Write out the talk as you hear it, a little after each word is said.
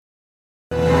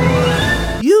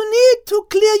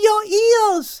clear your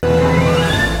ears.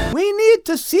 We need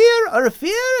to sear our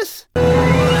fears.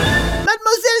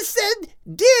 Mademoiselle said,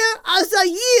 dear as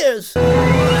the years.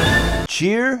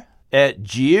 Cheer at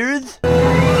jeers?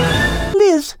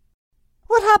 Liz,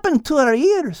 what happened to our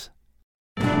ears?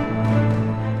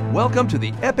 Welcome to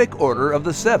the Epic Order of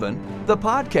the Seven, the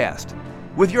podcast,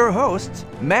 with your hosts,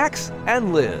 Max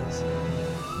and Liz.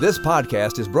 This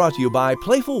podcast is brought to you by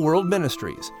Playful World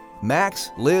Ministries. Max,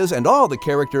 Liz, and all the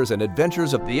characters and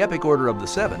adventures of the Epic Order of the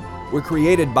Seven were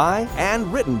created by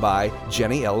and written by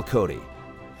Jenny L. Cody.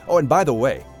 Oh, and by the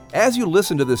way, as you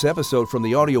listen to this episode from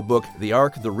the audiobook The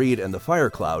Ark, the Reed, and the Fire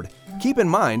Cloud, keep in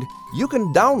mind you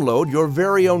can download your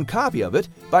very own copy of it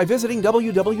by visiting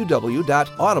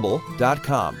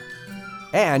www.audible.com.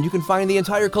 And you can find the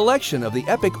entire collection of the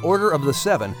Epic Order of the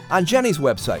Seven on Jenny's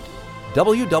website,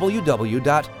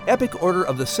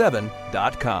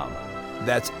 www.epicorderoftheseven.com.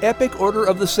 That's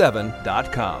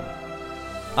epicorderoftheseven.com.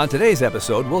 On today's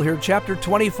episode, we'll hear Chapter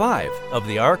 25 of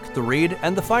The Ark, the Reed,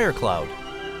 and the Fire Cloud.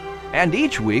 And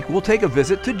each week, we'll take a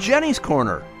visit to Jenny's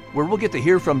Corner, where we'll get to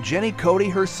hear from Jenny Cody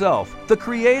herself, the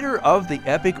creator of the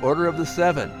Epic Order of the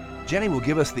Seven. Jenny will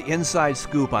give us the inside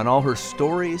scoop on all her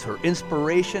stories, her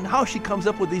inspiration, how she comes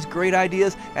up with these great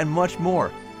ideas, and much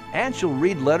more. And she'll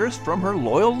read letters from her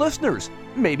loyal listeners,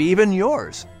 maybe even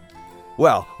yours.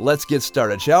 Well, let's get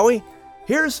started, shall we?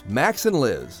 Here's Max and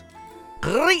Liz.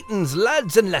 Greetings,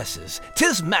 lads and lasses.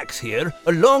 'Tis Max here,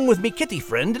 along with me kitty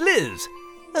friend Liz.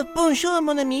 Bonjour,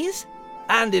 mon amis.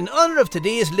 And in honor of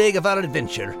today's leg of our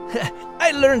adventure, I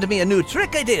learned me a new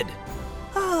trick, I did.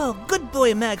 Oh, good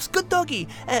boy, Max. Good doggy.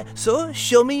 So,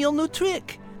 show me your new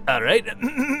trick. All right.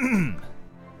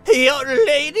 Your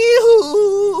lady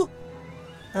who?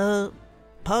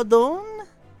 Pardon?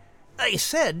 I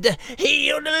said,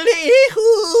 Your lady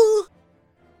who?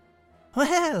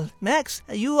 Well, Max,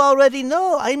 you already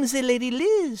know I'm the Lady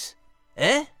Liz.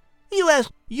 Eh? You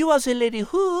asked, you are the lady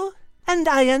who? And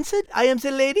I answered, I am the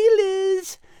Lady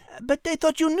Liz. But I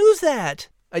thought you knew that.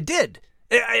 I did.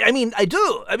 I mean, I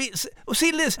do.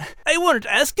 See, Liz, I weren't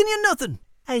asking you nothing.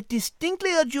 I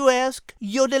distinctly heard you ask,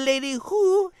 you're the lady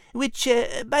who? Which,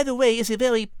 by the way, is a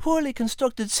very poorly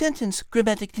constructed sentence,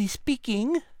 grammatically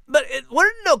speaking. But it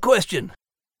weren't no question.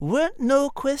 Weren't no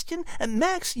question?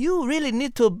 Max, you really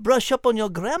need to brush up on your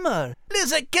grammar.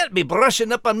 Liz, I can't be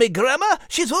brushing up on me grammar.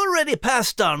 She's already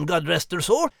passed on, God rest her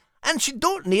soul. And she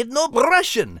don't need no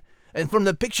brushing. And from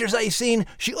the pictures I seen,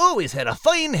 she always had a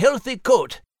fine, healthy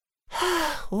coat.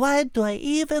 Why do I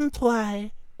even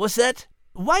try? What's that?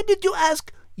 Why did you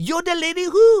ask, you're the lady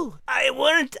who? I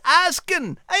weren't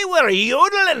asking. I were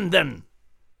yodeling then.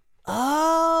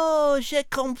 Oh, je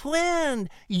comprends.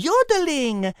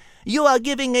 Yodeling. You are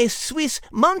giving a Swiss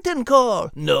mountain call.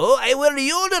 No, I were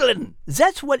yodeling.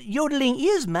 That's what yodeling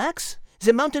is, Max.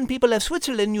 The mountain people of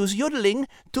Switzerland use yodeling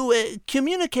to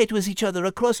communicate with each other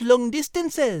across long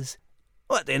distances.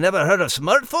 What, they never heard of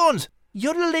smartphones?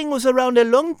 Yodeling was around a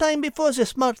long time before the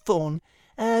smartphone.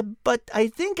 But I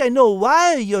think I know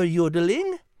why you're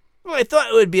yodeling. Well, I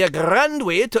thought it would be a grand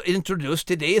way to introduce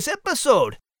today's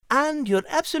episode. And you're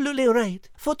absolutely right.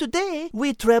 For today,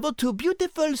 we travel to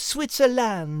beautiful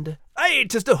Switzerland. Aye,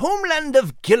 'tis the homeland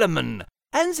of Gilliman.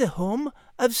 And the home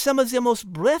of some of the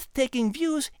most breathtaking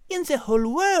views in the whole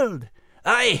world.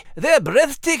 Aye, they're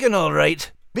breathtaking, all right.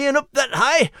 Being up that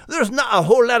high, there's not a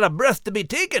whole lot of breath to be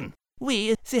taken.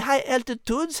 The high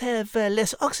altitudes have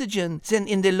less oxygen than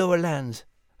in the lower lands.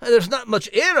 There's not much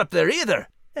air up there either.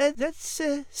 That's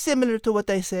similar to what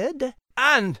I said.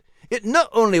 And it not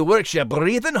only works your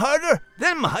breathing harder,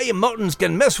 them high mountains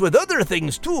can mess with other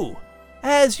things too.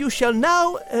 As you shall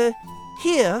now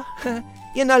hear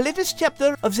in our latest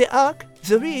chapter of The Ark,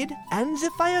 the Reed, and the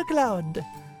Fire Cloud.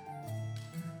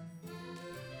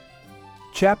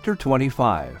 Chapter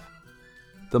 25.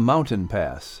 The Mountain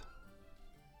Pass.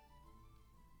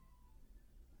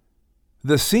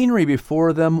 The scenery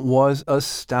before them was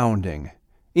astounding.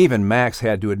 Even Max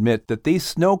had to admit that these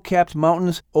snow-capped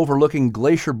mountains overlooking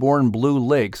glacier-born blue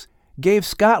lakes gave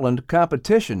Scotland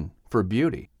competition for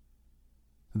beauty.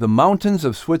 The mountains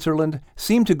of Switzerland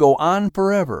seemed to go on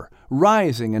forever,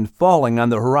 rising and falling on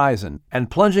the horizon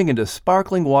and plunging into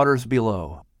sparkling waters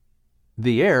below.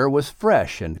 The air was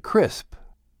fresh and crisp.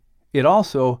 It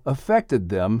also affected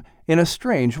them in a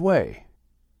strange way.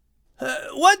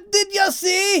 What did you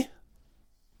see?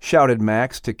 Shouted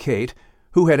Max to Kate,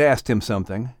 who had asked him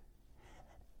something.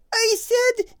 I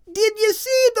said, did you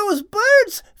see those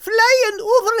birds flying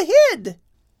overhead?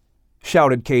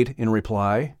 Shouted Kate in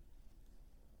reply.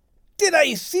 Did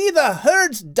I see the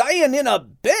herds dying in a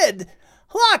bed?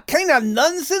 What kind of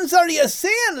nonsense are you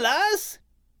saying, lass?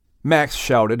 Max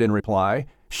shouted in reply,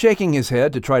 shaking his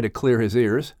head to try to clear his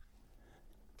ears.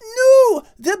 No,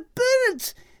 the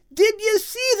birds! Did you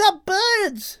see the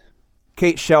birds?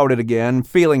 Kate shouted again,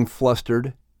 feeling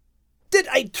flustered. Did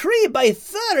I tree by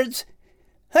thirds?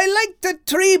 I like to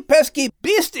tree pesky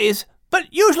beasties, but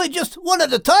usually just one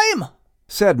at a time,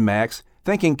 said Max,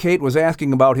 thinking Kate was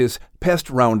asking about his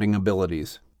pest-rounding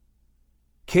abilities.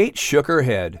 Kate shook her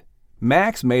head.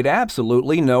 Max made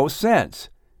absolutely no sense.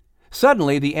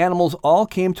 Suddenly, the animals all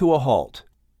came to a halt.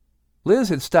 Liz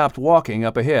had stopped walking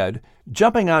up ahead,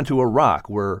 jumping onto a rock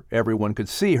where everyone could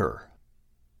see her.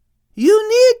 You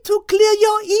need to clear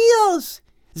your ears.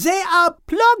 They are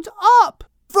plugged up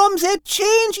from the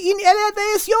change in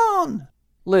elevation,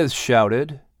 Liz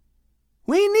shouted.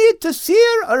 We need to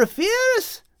sear our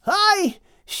fears. Aye,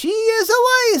 she is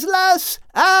a wise lass,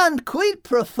 and quite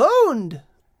profound,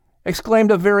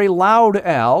 exclaimed a very loud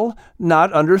Al,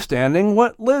 not understanding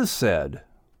what Liz said.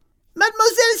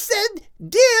 Mademoiselle said,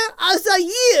 dear as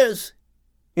the years,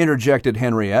 interjected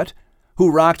Henriette,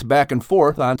 who rocked back and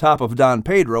forth on top of Don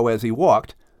Pedro as he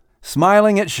walked,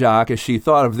 smiling at Jacques as she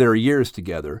thought of their years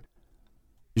together.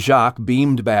 Jacques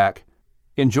beamed back,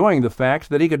 enjoying the fact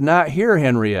that he could not hear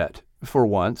Henriette, for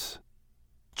once.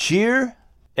 Cheer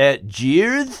at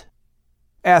jeers?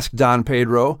 asked Don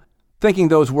Pedro, thinking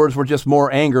those words were just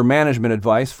more anger management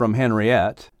advice from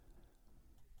Henriette.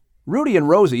 Rudy and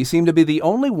Rosie seemed to be the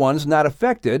only ones not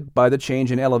affected by the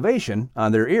change in elevation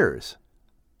on their ears.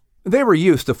 They were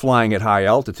used to flying at high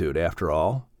altitude, after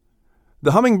all.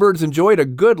 The hummingbirds enjoyed a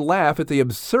good laugh at the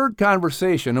absurd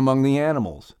conversation among the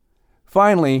animals.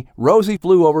 Finally, Rosie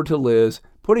flew over to Liz,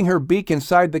 putting her beak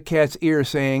inside the cat's ear,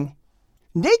 saying,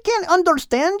 They can't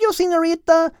understand you,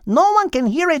 senorita. No one can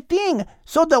hear a thing,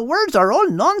 so the words are all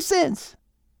nonsense.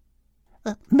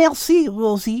 Merci,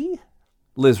 Rosie,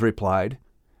 Liz replied.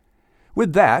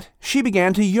 With that, she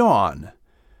began to yawn.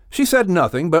 She said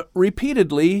nothing, but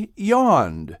repeatedly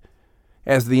yawned.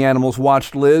 As the animals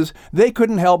watched Liz, they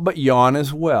couldn't help but yawn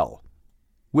as well.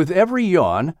 With every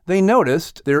yawn, they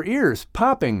noticed their ears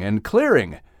popping and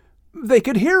clearing. They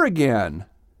could hear again.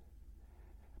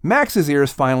 Max's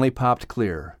ears finally popped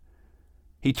clear.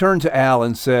 He turned to Al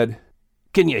and said,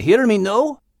 Can you hear me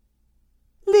now?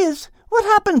 Liz, what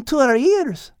happened to our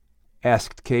ears?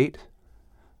 asked Kate.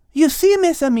 You see,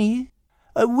 mes amis,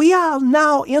 we are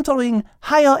now entering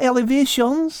higher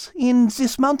elevations in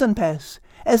this mountain pass.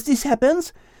 As this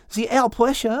happens, the air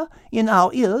pressure in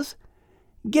our ears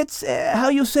gets,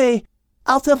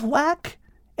 out of whack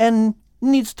and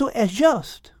needs to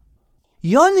adjust.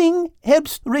 Yawning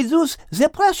helps reduce the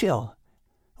pressure.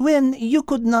 When you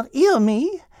could not hear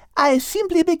me, I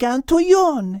simply began to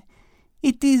yawn.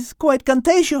 It is quite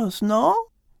contagious, no?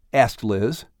 asked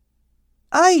Liz.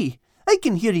 I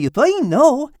can hear you fine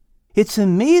now. It's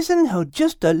amazing how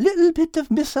just a little bit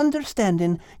of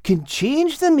misunderstanding can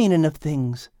change the meaning of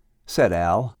things, said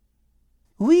Al.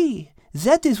 Oui,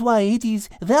 that is why it is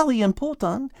very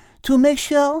important to make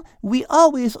sure we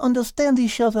always understand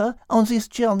each other on this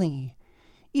journey.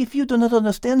 If you do not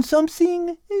understand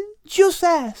something, just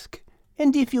ask.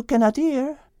 And if you cannot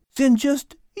hear, then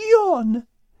just yawn,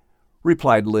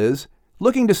 replied Liz,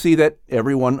 looking to see that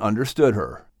everyone understood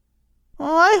her.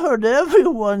 I heard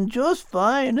everyone just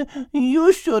fine.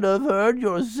 You should have heard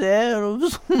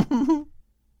yourselves,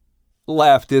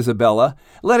 laughed Isabella,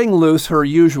 letting loose her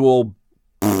usual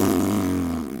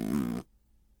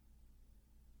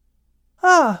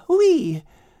Ah, oui.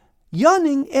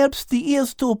 Yawning helps the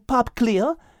ears to pop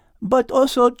clear, but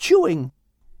also chewing.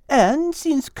 And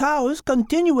since cows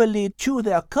continually chew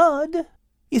their cud,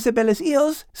 Isabella's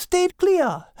ears stayed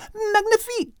clear.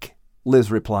 Magnifique, Liz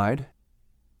replied.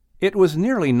 It was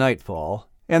nearly nightfall,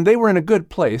 and they were in a good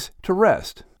place to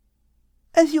rest.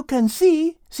 As you can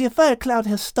see, the fire cloud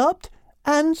has stopped,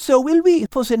 and so will we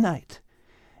for the night.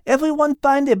 Everyone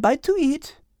find a bite to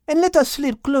eat, and let us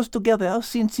sleep close together,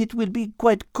 since it will be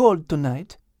quite cold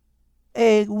tonight.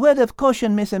 A word of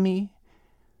caution, mes amis.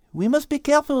 We must be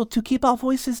careful to keep our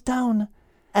voices down,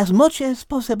 as much as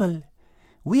possible.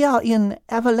 We are in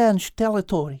avalanche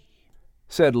territory,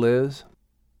 said Liz.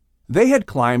 They had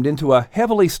climbed into a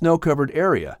heavily snow-covered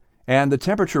area, and the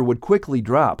temperature would quickly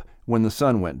drop when the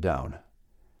sun went down.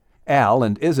 Al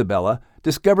and Isabella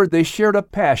discovered they shared a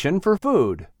passion for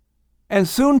food, and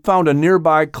soon found a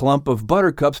nearby clump of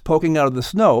buttercups poking out of the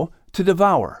snow to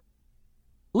devour.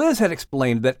 Liz had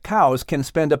explained that cows can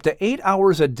spend up to 8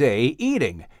 hours a day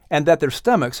eating, and that their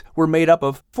stomachs were made up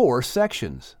of 4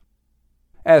 sections.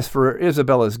 As for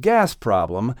Isabella's gas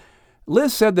problem,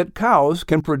 Liz said that cows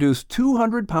can produce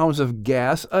 200 pounds of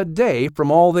gas a day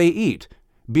from all they eat,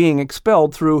 being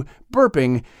expelled through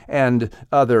burping and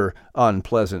other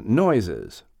unpleasant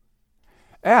noises.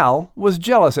 Al was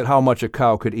jealous at how much a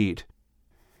cow could eat.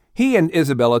 He and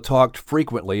Isabella talked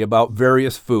frequently about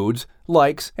various foods,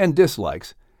 likes and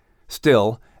dislikes.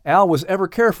 Still, Al was ever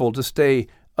careful to stay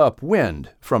upwind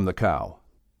from the cow.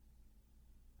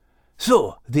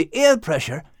 So, the air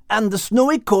pressure and the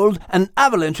snowy cold and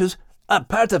avalanches are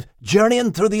part of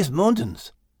journeying through these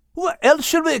mountains. What else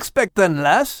should we expect then,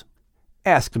 lass?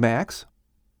 Asked Max.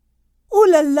 Ooh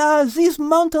la la, these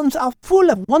mountains are full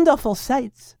of wonderful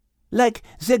sights, like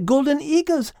the golden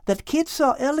eagles that Kate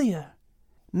saw earlier.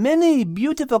 Many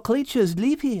beautiful creatures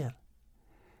live here.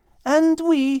 And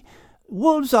we,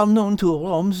 wolves, are known to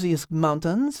roam these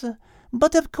mountains,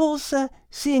 but of course,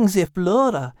 seeing the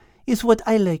flora is what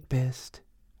I like best,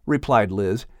 replied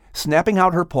Liz, snapping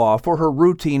out her paw for her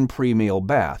routine pre-meal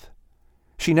bath.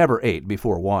 She never ate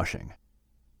before washing.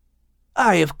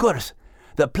 Aye, of course.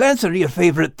 The plants are your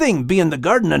favourite thing, being the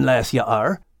gardening lass you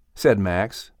are, said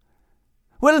Max.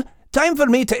 Well, time for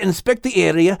me to inspect the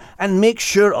area and make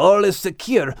sure all is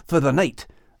secure for the night.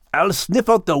 I'll sniff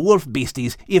out the wolf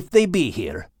beasties if they be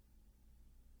here.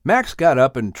 Max got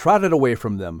up and trotted away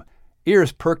from them,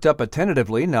 ears perked up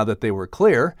attentively now that they were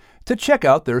clear, to check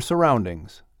out their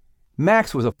surroundings.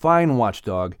 Max was a fine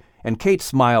watchdog, and Kate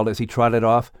smiled as he trotted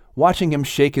off, watching him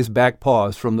shake his back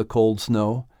paws from the cold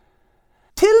snow.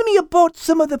 Tell me about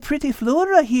some of the pretty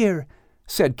flora here,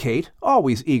 said Kate,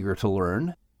 always eager to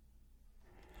learn.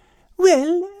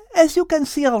 Well, as you can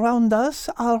see around us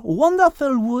are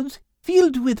wonderful woods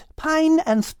filled with pine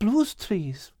and spruce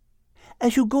trees.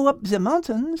 As you go up the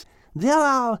mountains, there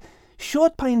are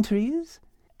short pine trees,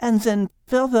 and then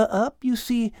further up you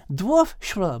see dwarf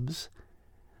shrubs.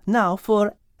 Now,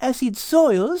 for acid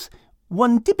soils,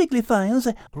 one typically finds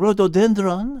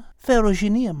Rhododendron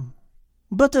ferruginum.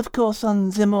 But of course,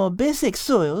 on the more basic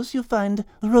soils, you find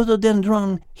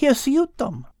Rhododendron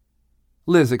hirsutum.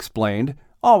 Liz explained,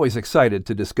 always excited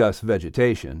to discuss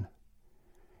vegetation.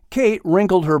 Kate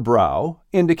wrinkled her brow,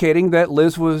 indicating that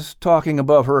Liz was talking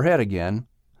above her head again.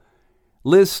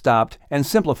 Liz stopped and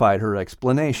simplified her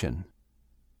explanation.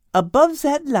 Above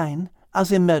that line are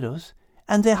the meadows,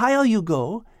 and the higher you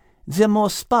go, the more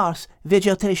sparse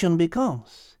vegetation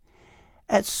becomes.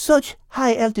 At such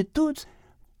high altitudes,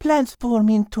 plants form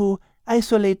into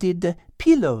isolated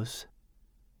pillows.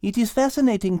 It is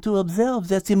fascinating to observe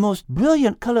that the most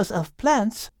brilliant colors of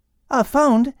plants are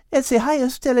found at the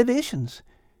highest elevations,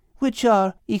 which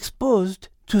are exposed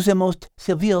to the most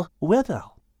severe weather.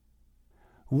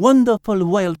 Wonderful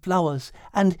wildflowers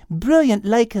and brilliant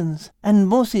lichens and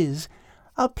mosses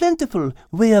are plentiful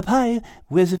way up high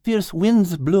where the fierce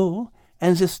winds blow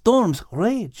and the storms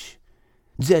rage.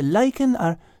 The lichen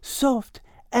are soft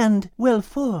and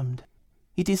well-formed.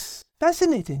 It is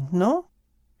fascinating, no?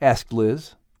 Asked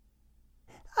Liz.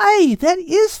 Aye, that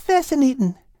is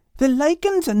fascinating. The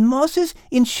lichens and mosses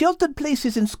in sheltered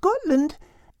places in Scotland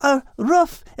are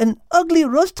rough and ugly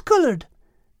rust-coloured.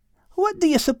 What do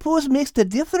you suppose makes the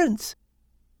difference?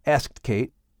 Asked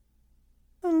Kate.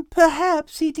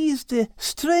 Perhaps it is the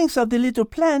strength of the little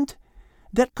plant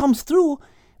that comes through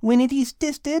when it is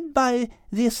tested by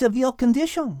the severe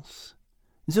conditions.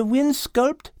 The wind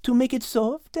sculpt to make it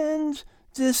soft, and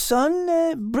the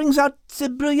sun brings out the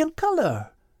brilliant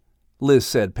colour, Liz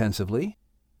said pensively.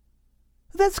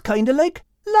 That's kind of like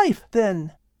life,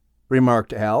 then,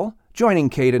 remarked Al, joining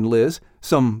Kate and Liz,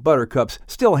 some buttercups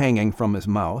still hanging from his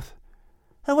mouth.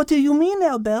 What do you mean,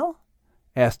 Albel?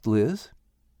 Asked Liz.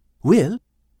 Well,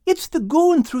 it's the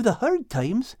going through the hard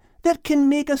times that can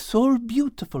make a soul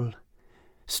beautiful.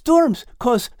 Storms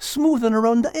cause smoothing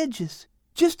around the edges,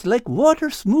 just like water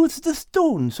smooths the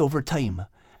stones over time.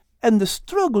 And the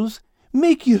struggles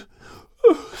make you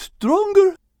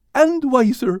stronger and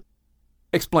wiser,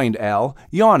 explained Al,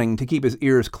 yawning to keep his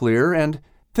ears clear and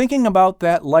thinking about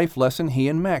that life lesson he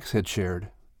and Max had shared.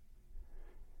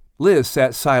 Liz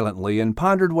sat silently and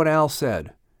pondered what Al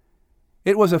said.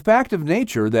 It was a fact of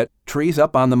nature that trees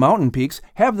up on the mountain peaks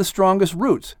have the strongest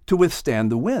roots to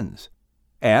withstand the winds,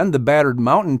 and the battered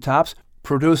mountain tops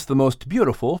produce the most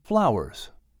beautiful flowers.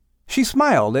 She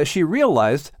smiled as she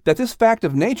realized that this fact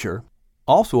of nature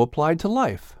also applied to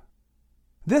life.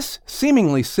 This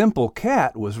seemingly simple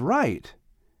cat was right.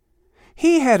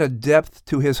 He had a depth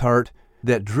to his heart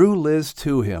that drew Liz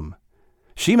to him.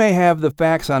 She may have the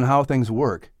facts on how things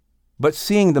work, but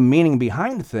seeing the meaning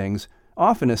behind things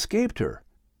often escaped her.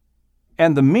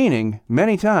 And the meaning,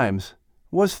 many times,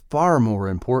 was far more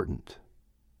important.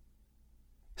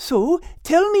 So,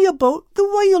 tell me about the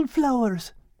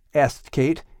wildflowers, asked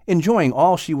Kate, enjoying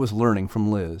all she was learning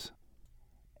from Liz.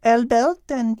 Albert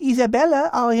and Isabella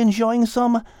are enjoying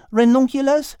some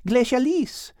Ranunculus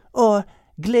glacialis, or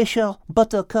glacial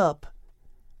buttercup,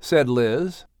 said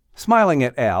Liz, smiling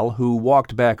at Al, who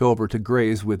walked back over to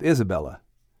graze with Isabella.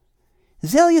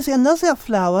 There is another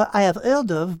flower I have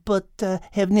heard of, but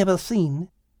have never seen.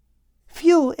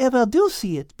 Few ever do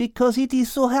see it, because it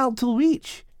is so hard to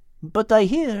reach. But I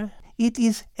hear it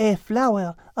is a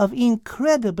flower of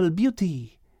incredible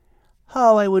beauty.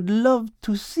 How I would love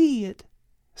to see it,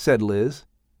 said Liz.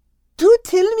 Do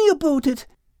tell me about it.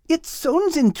 It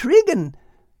sounds intriguing,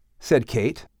 said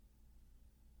Kate.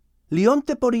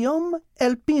 Leontopodium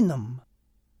alpinum,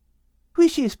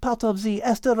 which is part of the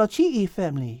Asteraceae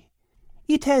family.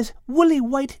 It has woolly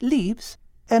white leaves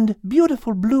and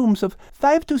beautiful blooms of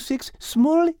 5 to 6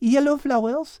 small yellow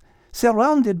flowers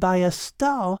surrounded by a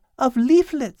star of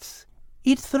leaflets.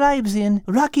 It thrives in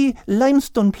rocky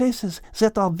limestone places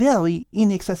that are very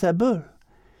inaccessible.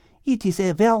 It is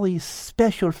a very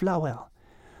special flower.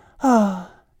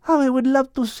 Ah, how I would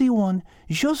love to see one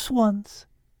just once,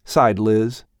 sighed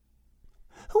Liz.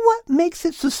 What makes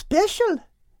it so special?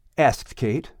 asked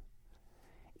Kate.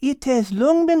 It has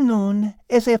long been known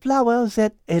as a flower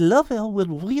that a lover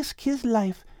will risk his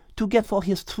life to get for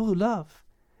his true love.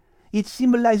 It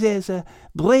symbolizes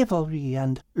bravery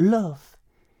and love.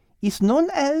 It's known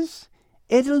as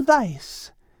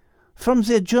Edelweiss, from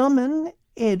the German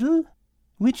Edel,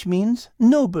 which means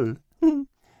noble,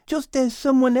 just as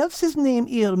someone else's name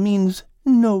here means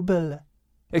noble,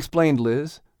 explained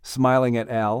Liz, smiling at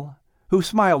Al, who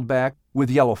smiled back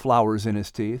with yellow flowers in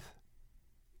his teeth.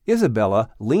 Isabella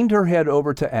leaned her head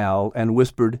over to Al and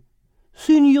whispered,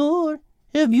 Senor,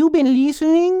 have you been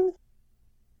listening?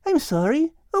 I'm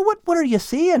sorry, what are you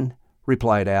saying?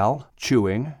 replied Al,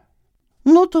 chewing.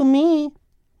 Not to me,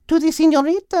 to the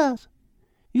senoritas.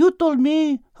 You told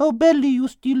me how badly you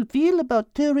still feel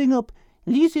about tearing up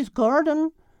Liz's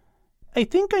garden. I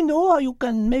think I know how you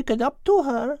can make it up to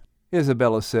her,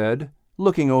 Isabella said,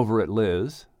 looking over at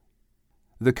Liz.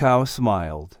 The cow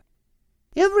smiled.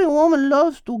 Every woman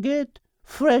loves to get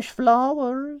fresh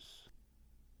flowers.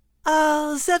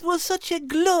 Ah, that was such a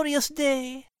glorious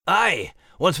day. Aye,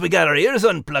 once we got our ears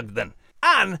unplugged then.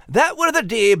 And that were the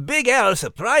day Big Al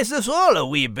surprised us all a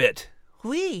wee bit.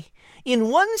 In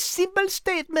one simple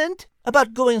statement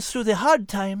about going through the hard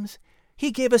times,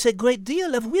 he gave us a great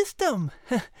deal of wisdom.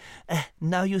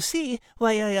 Now you see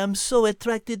why I am so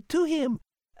attracted to him.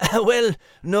 Well,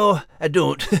 no, I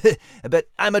don't. But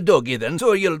I'm a doggy then,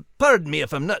 so you'll pardon me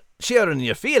if I'm not sharing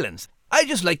your feelings. I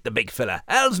just like the big fella.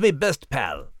 Al's me best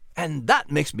pal. And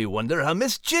that makes me wonder how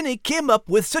Miss Ginny came up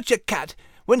with such a cat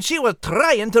when she was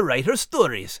trying to write her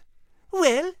stories.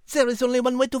 Well, there is only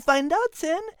one way to find out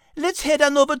then. Let's head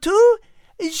on over to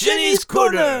Ginny's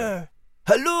Corner.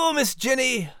 Hello, Miss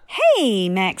Ginny. Hey,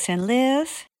 Max and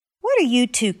Liz. What are you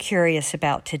two curious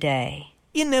about today?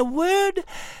 In a word,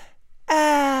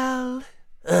 Al.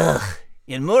 Ugh,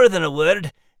 in more than a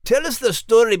word, tell us the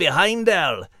story behind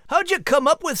Al. How'd you come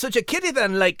up with such a kitty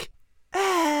then, like?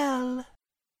 Al.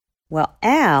 Well,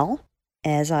 Al,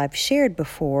 as I've shared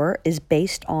before, is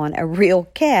based on a real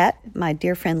cat, my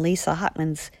dear friend Lisa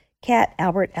Hockman's cat,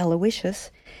 Albert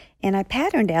Aloysius, and I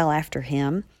patterned Al after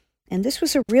him, and this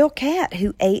was a real cat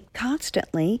who ate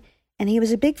constantly, and he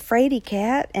was a big fraidy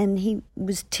cat, and he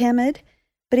was timid,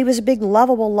 but he was a big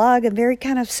lovable lug and very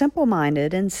kind of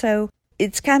simple-minded, and so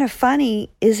it's kind of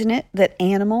funny, isn't it, that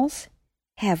animals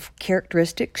have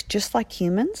characteristics just like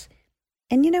humans?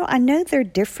 And, I know they're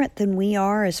different than we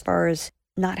are as far as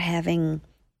not having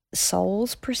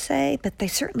souls per se, but they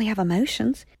certainly have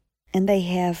emotions, and they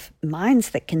have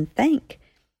minds that can think.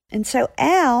 And so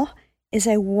Al is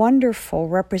a wonderful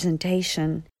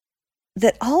representation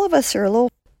that all of us are a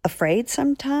little afraid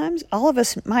sometimes. All of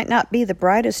us might not be the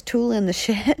brightest tool in the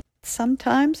shed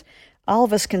sometimes. All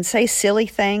of us can say silly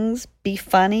things, be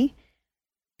funny.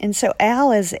 And so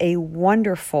Al is a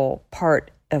wonderful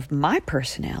part of my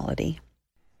personality.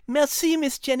 Merci,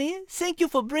 Miss Jenny. Thank you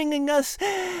for bringing us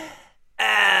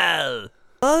Al.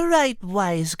 All right,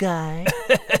 wise guy.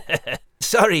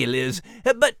 Sorry, Liz,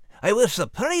 but I was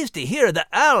surprised to hear that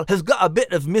Al has got a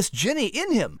bit of Miss Ginny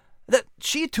in him. That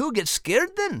she too gets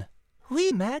scared then.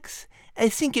 Oui, Max. I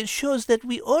think it shows that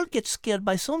we all get scared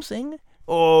by something.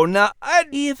 Oh, now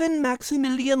Even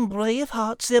Maximilian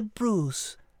Braveheart said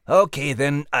Bruce. Okay,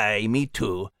 then, me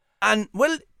too. And,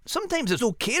 well, sometimes it's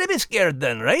okay to be scared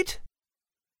then, right?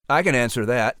 I can answer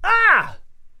that. Ah!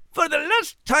 For the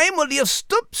last time, will you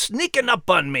stop sneaking up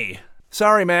on me?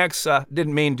 Sorry, Max.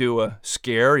 Didn't mean to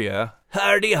scare ya.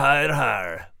 Hardy har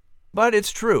har. But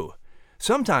it's true.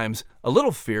 Sometimes a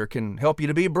little fear can help you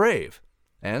to be brave.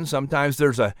 And sometimes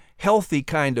there's a healthy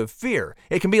kind of fear.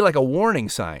 It can be like a warning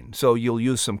sign, so you'll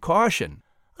use some caution.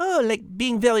 Oh, like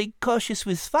being very cautious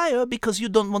with fire because you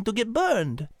don't want to get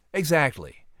burned.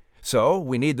 Exactly. So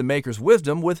we need the Maker's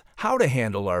wisdom with how to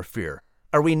handle our fear.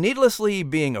 Are we needlessly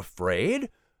being afraid,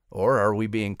 or are we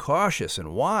being cautious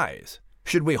and wise?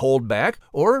 Should we hold back,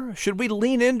 or should we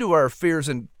lean into our fears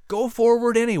and go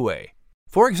forward anyway?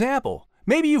 For example,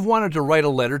 maybe you've wanted to write a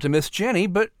letter to Miss Jenny,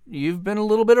 but you've been a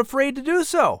little bit afraid to do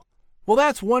so. Well,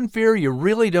 that's one fear you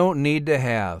really don't need to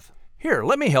have. Here,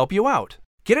 let me help you out.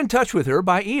 Get in touch with her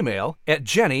by email at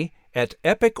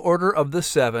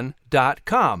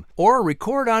jenny@epicorderoftheseven.com or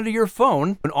record onto your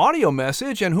phone an audio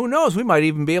message, and who knows, we might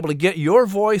even be able to get your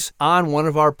voice on one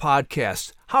of our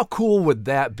podcasts. How cool would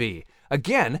that be?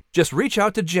 Again, just reach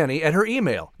out to Jenny at her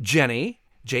email, Jenny,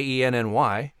 Jenny,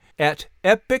 at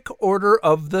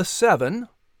epicorderoftheseven,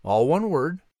 all one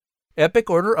word,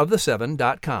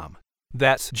 epicorderoftheseven.com.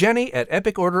 That's Jenny at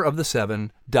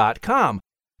epicorderoftheseven.com.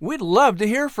 We'd love to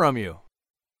hear from you.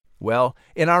 Well,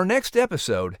 in our next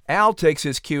episode, Al takes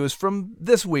his cues from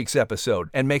this week's episode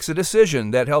and makes a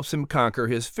decision that helps him conquer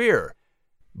his fear.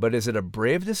 But is it a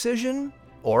brave decision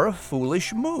or a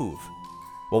foolish move?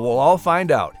 Well, we'll all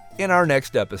find out in our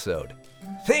next episode.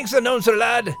 Thanks, announcer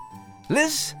lad.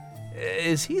 Liz,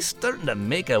 is he starting to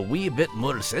make a wee bit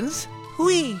more sense?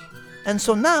 Oui, and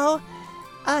so now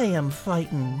I am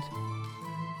frightened.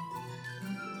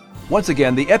 Once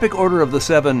again, the Epic Order of the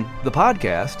Seven, the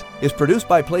podcast, is produced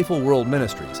by Playful World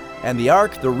Ministries, and The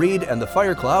Ark, the Reed, and the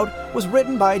Fire Cloud was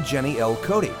written by Jenny L.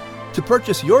 Cody. To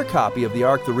purchase your copy of The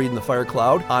Ark, the Reed, and the Fire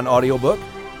Cloud on audiobook,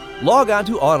 log on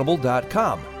to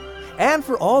audible.com. And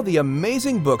for all the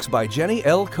amazing books by Jenny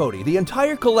L. Cody, the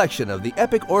entire collection of the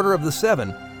Epic Order of the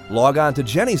Seven, log on to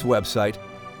Jenny's website,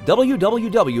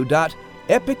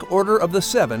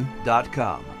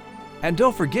 www.epicorderoftheseven.com. And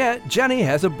don't forget, Jenny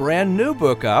has a brand new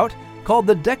book out called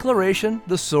The Declaration,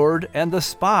 the Sword, and the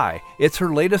Spy. It's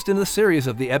her latest in the series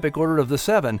of the Epic Order of the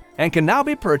Seven and can now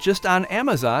be purchased on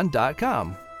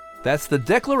Amazon.com. That's The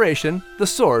Declaration, the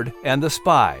Sword, and the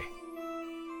Spy.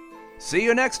 See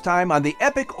you next time on the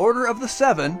Epic Order of the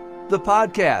Seven, the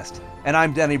podcast. And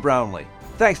I'm Denny Brownlee.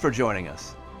 Thanks for joining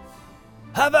us.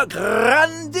 Have a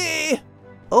grand day!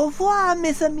 Au revoir,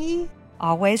 mes amis.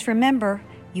 Always remember,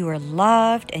 you are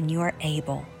loved and you are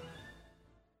able.